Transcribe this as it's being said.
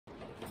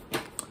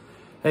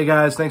Hey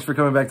guys, thanks for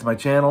coming back to my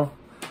channel.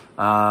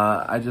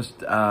 What?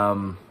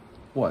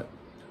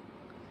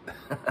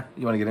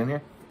 You want to get in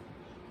here?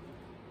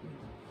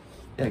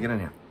 Yeah, get in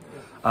here.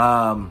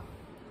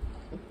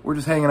 We're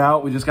just hanging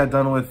out. We just got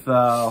done with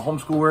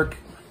homeschool work,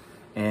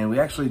 and we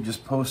actually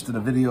just posted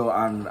a video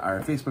on our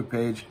Facebook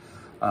page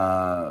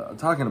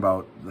talking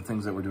about the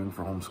things that we're doing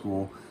for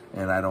homeschool.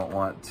 And I don't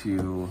want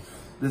to,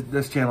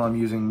 this channel I'm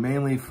using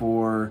mainly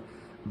for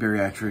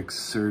bariatrics,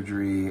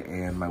 surgery,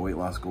 and my weight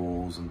loss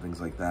goals and things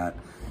like that.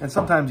 And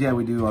sometimes, yeah,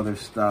 we do other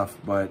stuff,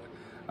 but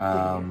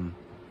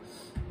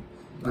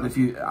if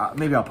you,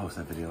 maybe I'll post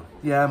that video.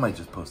 Yeah, I might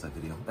just post that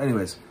video.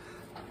 Anyways,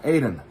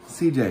 Aiden,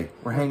 CJ,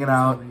 we're hanging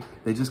out.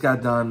 They just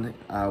got done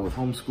with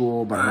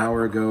homeschool about an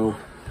hour ago.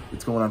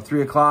 It's going on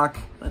 3 o'clock.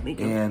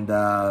 And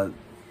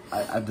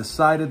I've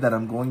decided that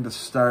I'm going to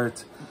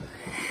start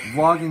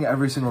vlogging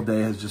every single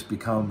day. Has just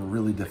become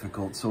really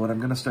difficult. So what I'm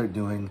going to start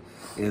doing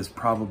is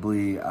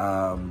probably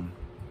I'm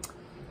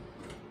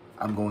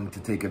going to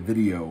take a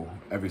video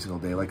every single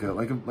day, like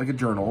a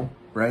journal,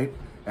 right?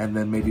 And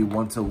then maybe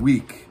once a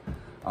week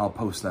I'll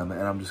post them,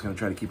 and I'm just going to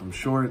try to keep them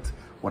short.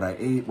 What I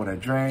ate, what I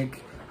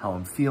drank, how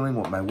I'm feeling,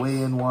 what my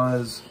weigh-in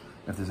was,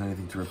 if there's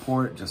anything to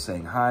report, just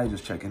saying hi,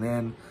 just checking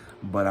in.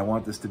 But I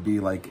want this to be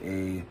like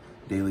a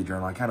daily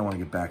journal. I kind of want to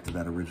get back to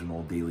that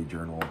original daily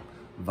journal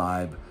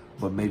vibe.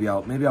 But maybe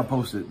I'll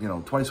post it, you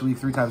know, twice a week,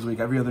 3 times a week,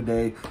 every other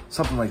day,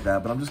 something like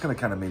that. But I'm just gonna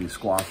kind of maybe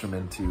squash them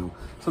into,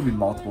 so it'll be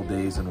multiple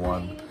days in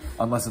one,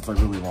 unless it's a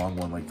really long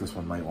one like this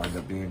one might wind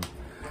up being.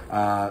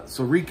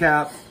 So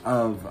recap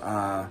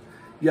of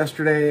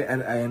yesterday,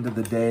 and I ended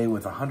the day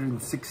with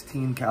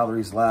 116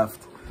 calories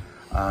left.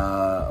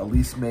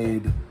 Elise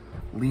made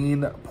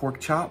lean pork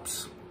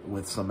chops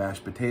with some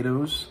mashed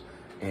potatoes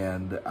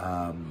and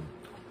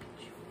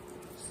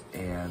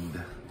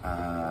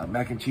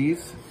mac and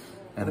cheese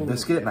and a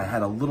biscuit, and I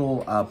had a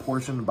little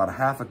portion, about a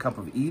half a cup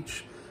of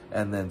each,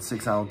 and then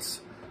 6 ounce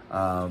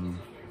or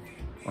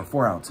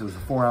 4 ounce. It was a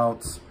 4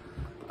 ounce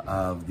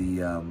of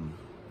the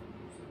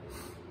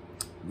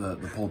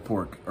pulled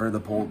pork, or the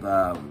pulled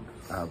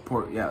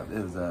pork. Yeah,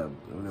 it was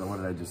what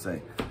did I just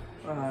say?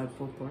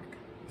 Pulled pork.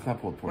 It's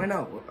not pulled pork. I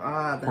know.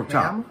 The pork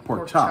ham? chop.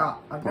 Pork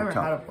chop. I've never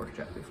had a pork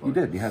chop before. You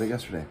did. You had it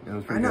yesterday. It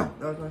was pretty good. I know.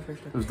 That was my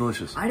first time. It was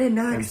delicious. I did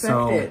not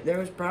expect it. There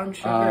was brown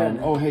sugar.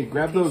 Oh, hey,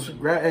 grab those.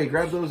 Grab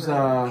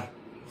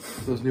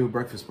those new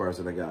breakfast bars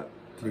that I got.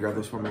 Can you grab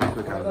those for me real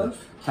quick out of the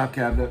top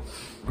cabinet?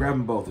 Grab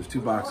them both. There's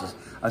 2 boxes.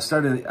 I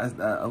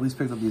at least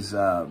picked up these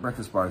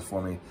breakfast bars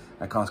for me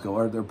at Costco,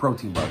 or they're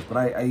protein bars, but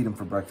I eat them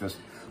for breakfast.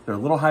 They're a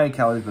little high in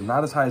calories, but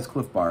not as high as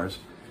Cliff bars.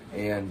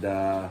 And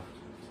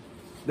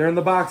they're in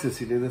the boxes.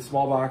 See, the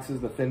small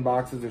boxes, the thin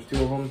boxes. There's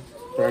 2 of them.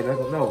 Sorry,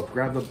 no,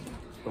 grab the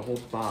whole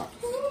box.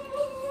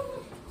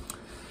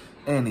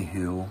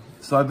 Anywho,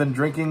 so I've been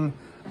drinking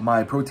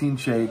my protein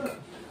shake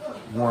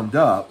warmed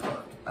up,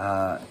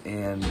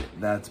 and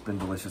that's been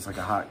delicious, like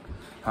a hot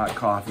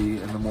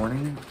coffee in the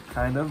morning,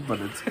 kind of, but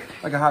it's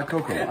like a hot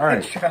cocoa. All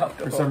right,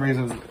 for some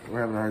reason,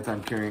 we're having a hard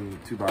time carrying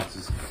 2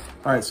 boxes.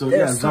 All right, so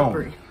yeah,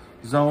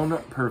 Zone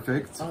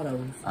Perfect.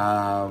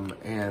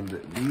 And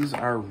these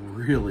are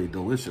really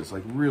delicious,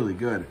 like really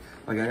good.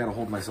 Like I gotta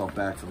hold myself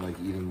back from like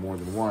eating more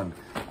than one.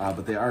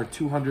 But they are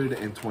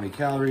 220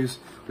 calories.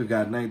 We've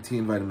got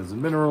 19 vitamins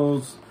and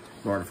minerals,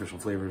 no artificial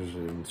flavors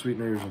and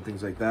sweeteners and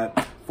things like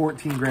that.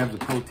 14 grams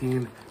of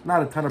protein,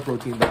 not a ton of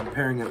protein, but I'm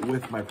pairing it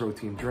with my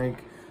protein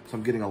drink. So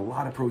I'm getting a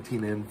lot of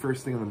protein in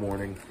first thing in the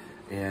morning,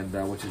 and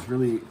which is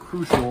really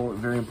crucial and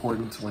very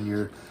important when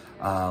you're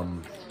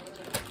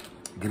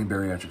getting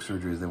bariatric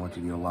surgeries. They want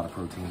you to eat a lot of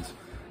proteins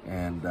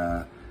and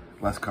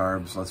less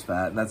carbs, less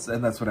fat, and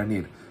that's what I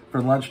need.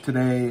 For lunch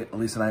today,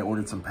 Elise and I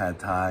ordered some pad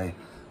thai,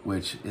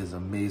 which is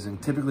amazing.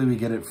 Typically we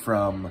get it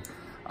from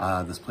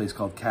this place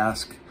called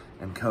Cask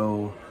 &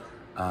 Co.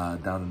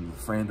 Down in the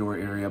Frandor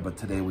area, but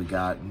today we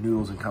got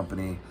Noodles and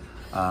Company.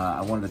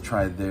 I wanted to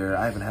try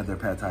I haven't had their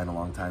pad thai in a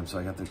long time, so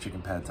I got their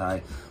chicken pad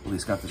thai.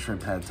 Elise got the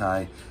shrimp pad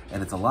thai,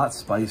 and it's a lot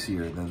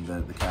spicier than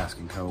the Cask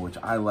 & Co., which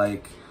I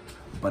like.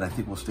 But I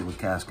think we'll stick with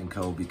Cask &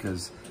 Co.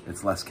 because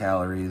it's less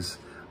calories.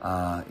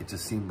 It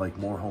just seemed like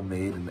more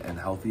homemade and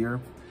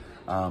healthier.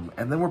 And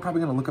then we're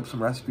probably gonna look up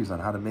some recipes on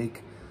how to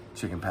make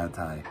chicken pad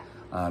thai,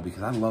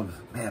 because I love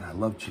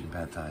chicken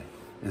pad thai.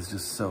 It's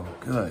just so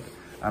good.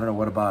 I don't know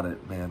what about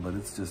it, man, but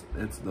it's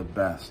the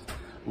best.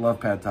 Love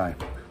pad thai.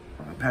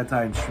 Pad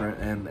thai and shrimp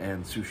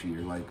and sushi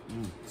are like,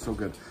 so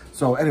good.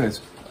 So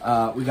anyways,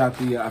 we got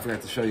I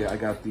forgot to show you, I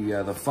got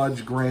the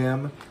fudge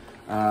graham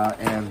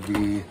and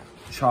the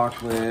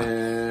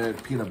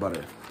chocolate peanut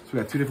butter. So we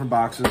got 2 different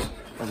boxes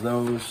of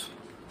those.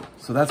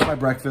 So that's my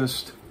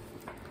breakfast.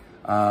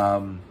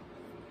 My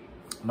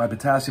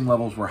potassium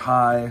levels were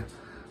high,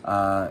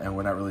 and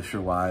we're not really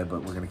sure why,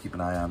 but we're gonna keep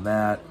an eye on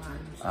that.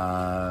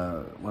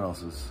 What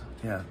else is,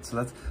 yeah, so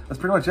that's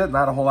pretty much it.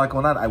 Not a whole lot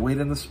going on. I weighed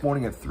in this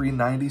morning at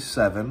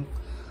 397.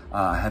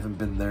 I haven't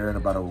been there in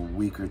about a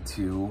week or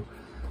 2.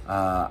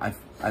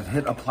 I've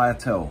hit a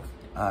plateau.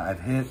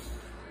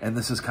 And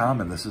this is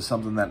common. This is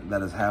something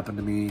that has happened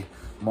to me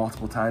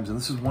multiple times. And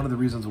this is one of the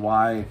reasons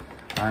why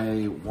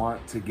I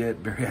want to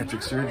get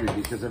bariatric surgery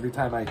because every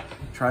time I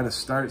try to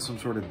start some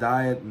sort of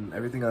diet and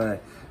everything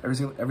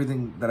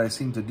that I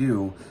seem to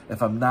do,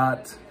 if I'm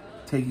not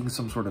taking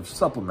some sort of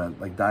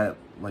supplement, like diet,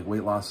 like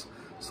weight loss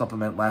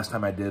supplement, last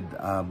time I did,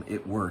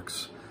 it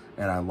works.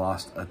 And I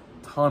lost a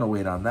ton of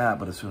weight on that,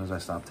 but as soon as I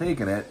stopped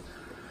taking it,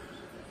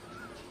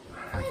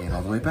 I gained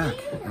all the way back.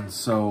 And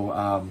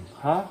so,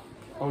 huh?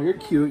 Oh, you're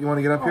cute. You want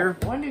to get up here?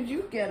 When did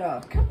you get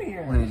up? Come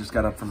here. When you just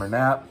got up from her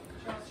nap.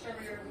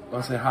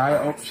 Want to say hi?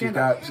 Oh, she's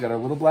got a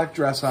little black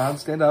dress on.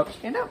 Stand up.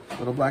 Stand up.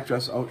 Little black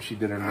dress. Oh, she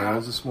did her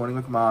nails this morning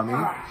with mommy.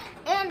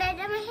 And I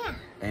did my hair.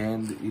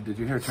 And you did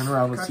your hair. Turn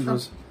around. Let's see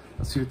those.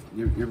 Let's see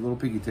your little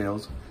piggy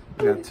tails.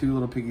 You got 2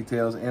 little piggy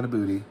tails and a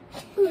booty.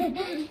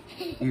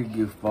 You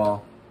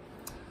goofball.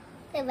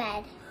 They're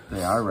red.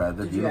 They are red.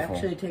 They're beautiful.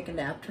 Did you actually take a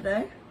nap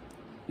today?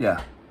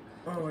 Yeah.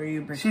 Or were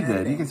you She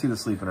did. You can see the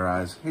sleep in her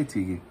eyes. Hey,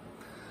 Tiggy.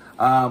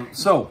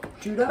 So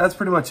Judah? that's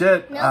pretty much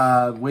it.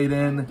 No. Weighed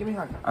in. Give me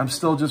a hug. I'm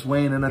still just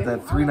weighing in at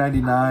that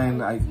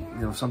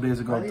 399. Some days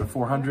I go up to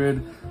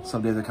 400.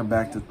 Some days I come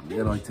back to,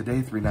 like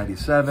today,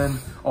 397.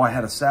 Oh, I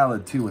had a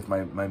salad too with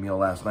my meal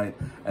last night.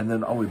 And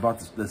then, we bought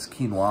this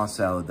quinoa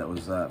salad that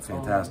was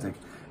fantastic.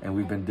 And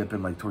we've been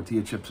dipping like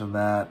tortilla chips in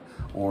that,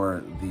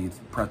 or the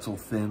pretzel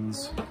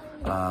thins.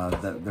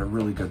 That they're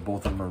really good.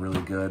 Both of them are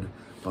really good.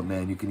 But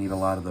man, you can eat a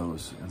lot of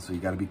those. And so you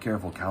got to be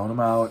careful. Count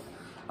them out.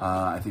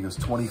 I think it was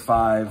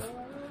 25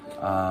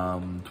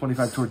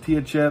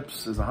 tortilla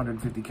chips is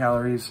 150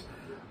 calories,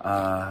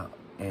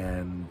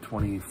 and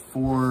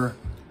 24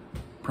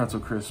 pretzel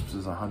crisps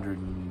is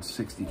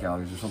 160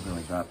 calories or something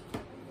like that.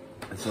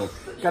 And so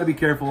got to be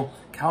careful,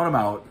 count them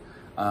out,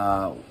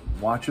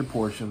 watch your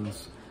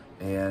portions,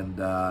 and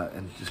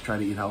just try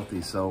to eat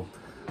healthy. So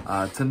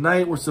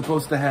tonight we're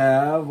supposed to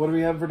have, what do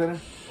we have for dinner?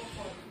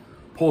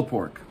 Pulled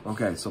pork.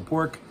 Okay, so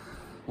pork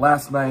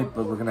last night,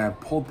 but we're gonna have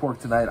pulled pork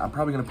tonight. I'm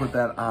probably gonna put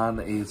that on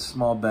a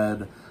small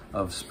bed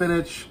of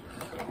spinach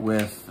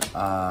with,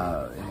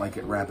 and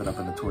wrap it up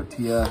in a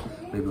tortilla,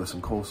 maybe with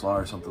some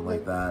coleslaw or something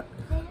like that.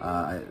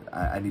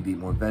 I need to eat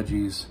more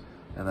veggies,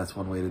 and that's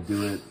one way to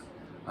do it.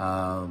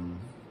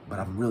 But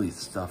I'm really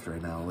stuffed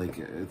right now.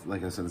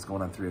 Like I said, it's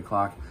going on 3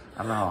 o'clock. I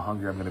don't know how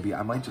hungry I'm gonna be.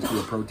 I might just do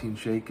a protein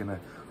shake and a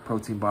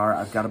protein bar.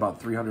 I've got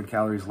about 300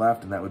 calories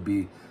left, and that would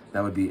be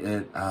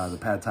it. The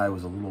pad thai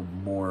was a little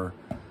more,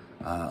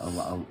 a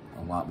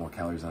lot more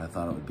calories than I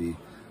thought it would be,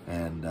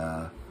 and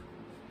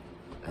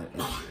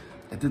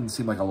it didn't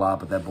seem like a lot,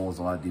 but that bowl was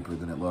a lot deeper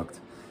than it looked,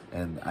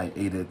 and I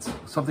ate it.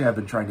 Something I've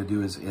been trying to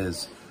do is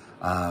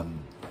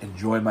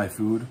enjoy my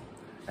food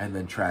and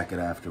then track it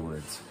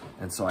afterwards.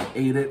 And so I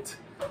ate it,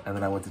 and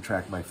then I went to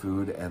track my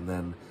food, and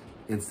then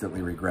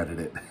instantly regretted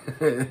it.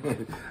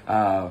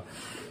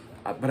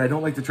 But I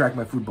don't like to track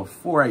my food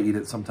before I eat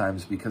it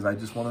sometimes because I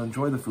just want to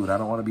enjoy the food. I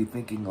don't want to be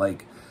thinking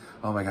like,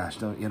 oh my gosh,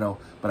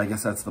 but I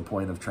guess that's the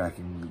point of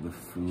tracking the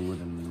food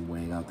and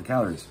weighing out the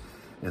calories,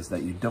 is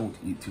that you don't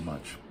eat too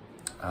much.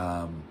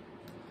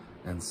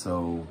 And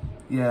so,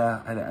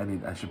 yeah,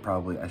 I should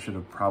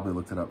have probably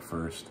looked it up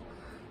first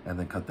and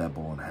then cut that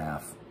bowl in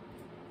half.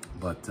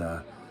 But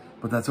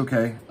that's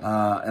okay.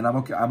 And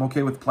I'm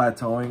okay with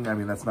plateauing. I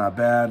mean, that's not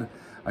bad.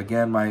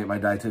 Again, my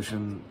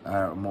dietitian,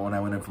 when I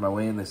went in for my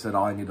weigh-in, they said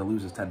all I need to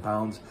lose is 10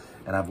 pounds,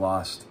 and I've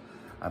lost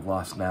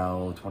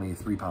now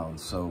 23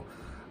 pounds. So,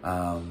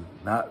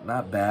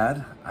 not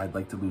bad. I'd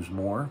like to lose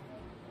more.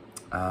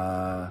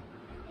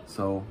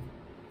 So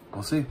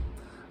we'll see.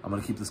 I'm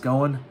gonna keep this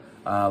going.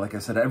 Like I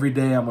said, every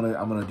day I'm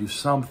gonna do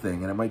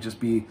something, and it might just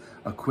be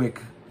a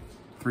quick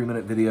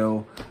 3-minute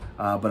video,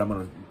 but I'm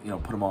gonna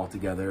put them all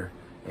together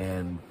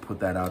and put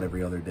that out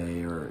every other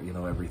day, or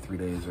every 3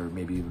 days, or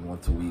maybe even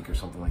once a week or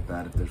something like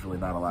that, if there's really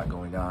not a lot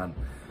going on.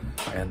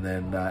 And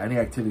then any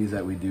activities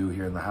that we do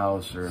here in the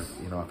house, or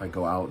if I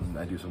go out and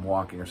I do some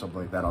walking or something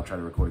like that, I'll try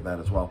to record that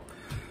as well.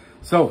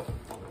 So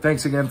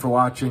thanks again for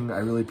watching. I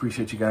really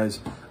appreciate you guys,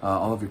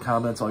 all of your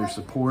comments, all your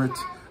support.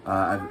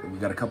 We've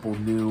got a couple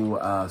new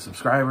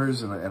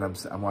subscribers, and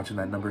I'm watching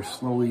that number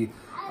slowly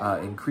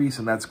increase,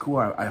 and that's cool.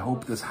 I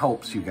hope this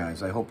helps you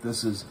guys. I hope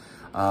this is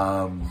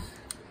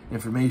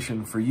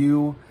information for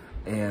you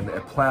and a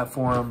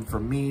platform for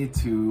me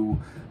to,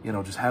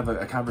 just have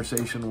a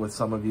conversation with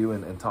some of you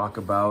and talk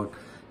about,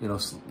 the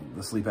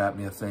sleep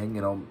apnea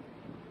thing.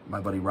 My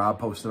buddy Rob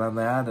posted on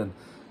that, and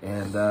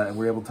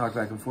we're able to talk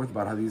back and forth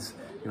about how these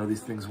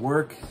things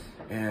work,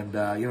 and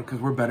because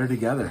we're better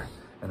together.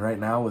 And right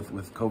now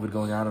with COVID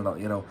going on, and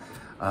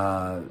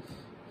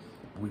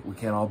we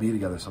can't all be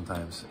together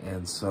sometimes,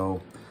 and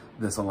so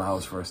this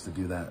allows for us to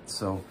do that.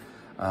 So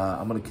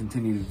I'm going to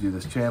continue to do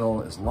this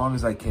channel as long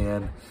as I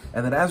can.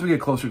 And then as we get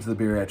closer to the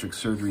bariatric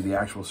surgery, the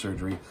actual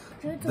surgery,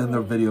 then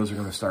the videos are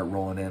going to start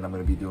rolling in. I'm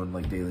going to be doing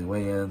like daily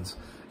weigh-ins,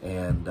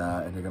 and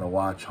you're going to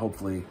watch,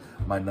 hopefully,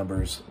 my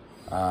numbers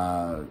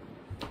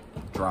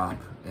drop.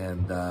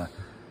 And then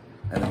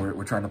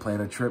we're trying to plan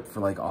a trip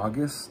for like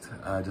August,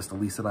 just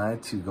Elise and I,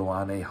 to go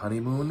on a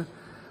honeymoon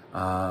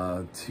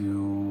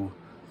to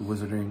the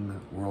Wizarding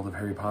World of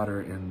Harry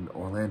Potter in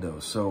Orlando.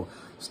 So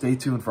stay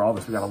tuned for all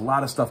this. We got a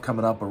lot of stuff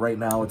coming up, but right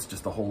now it's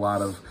just a whole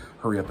lot of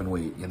hurry up and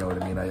wait. You know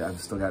what I mean? I've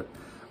still got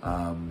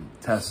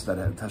test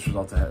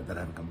results that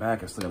haven't come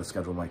back. I still got to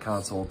schedule my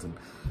consult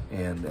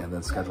and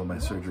then schedule my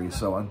surgery.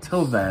 So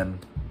until then,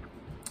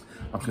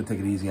 I'm just gonna take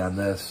it easy on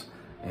this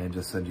and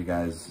just send you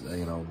guys,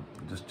 you know,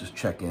 just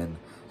check in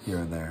here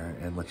and there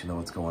and let you know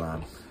what's going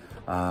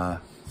on.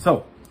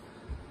 So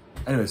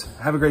anyways,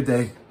 have a great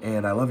day,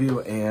 and I love you,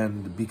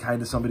 and be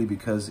kind to somebody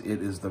because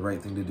it is the right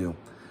thing to do.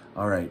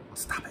 All right,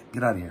 stop it.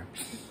 Get out of here.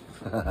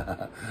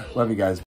 Love you guys.